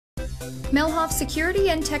Melhoff Security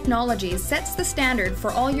and Technologies sets the standard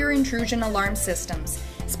for all your intrusion alarm systems,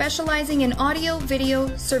 specializing in audio,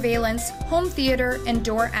 video, surveillance, home theater, and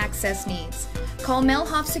door access needs. Call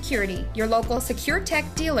Melhoff Security, your local Secure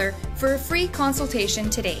Tech dealer, for a free consultation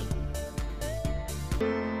today.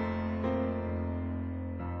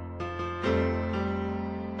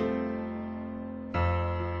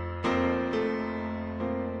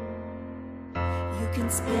 You can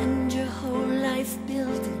spend your whole life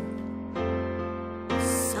building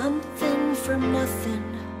something from nothing.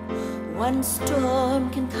 One storm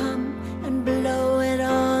can come and blow it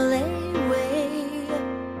all away.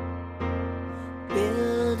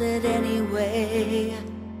 Build it anyway.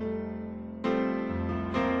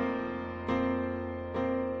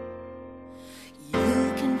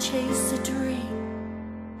 You can chase a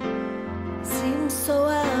dream, seems so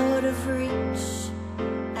out of reach,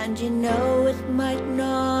 and you know it might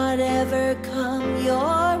not ever come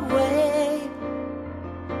your way.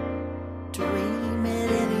 Dream it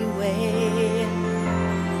anyway.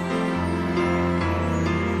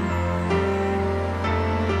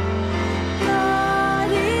 God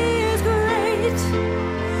is great,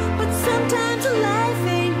 but sometimes life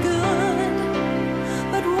ain't good.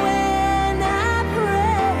 But when I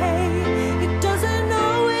pray, it doesn't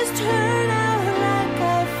always turn out like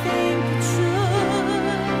I think it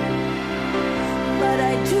should. But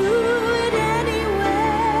I do it anyway.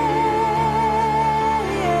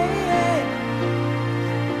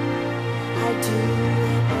 I do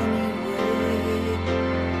it anyway.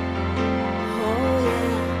 Oh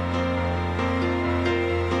yeah.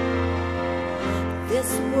 This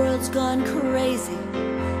world's gone crazy,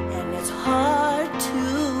 and it's hard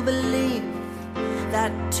to believe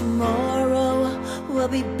that tomorrow will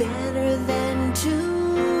be better than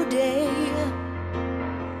today.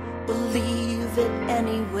 Believe it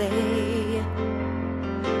anyway.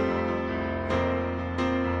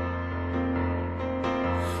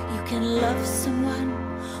 You can love someone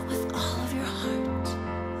with all of your heart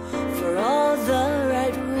for all the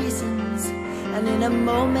right reasons, and in a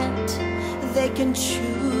moment they can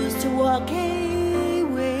choose to walk away.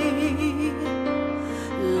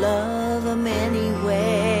 Love them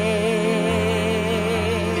anyway.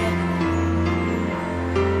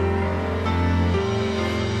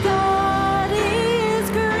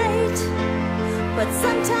 But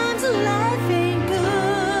sometimes life ain't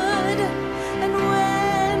good, and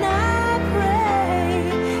when I pray,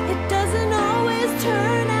 it doesn't always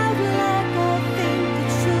turn out like I think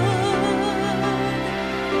it should.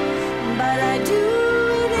 But I do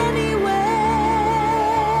it anyway.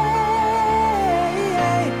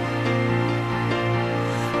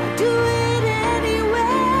 I do it anyway.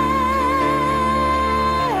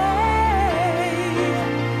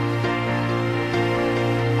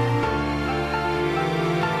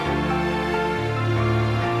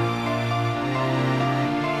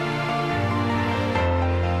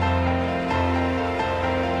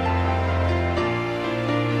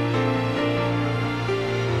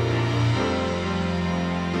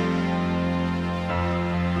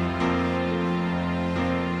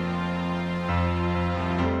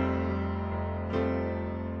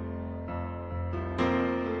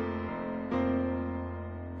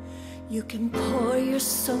 You can pour your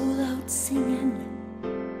soul out singing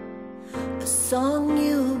a song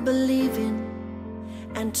you believe in,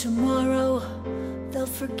 and tomorrow they'll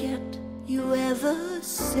forget you ever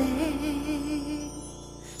sang.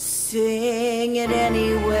 Sing it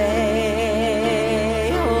anyway.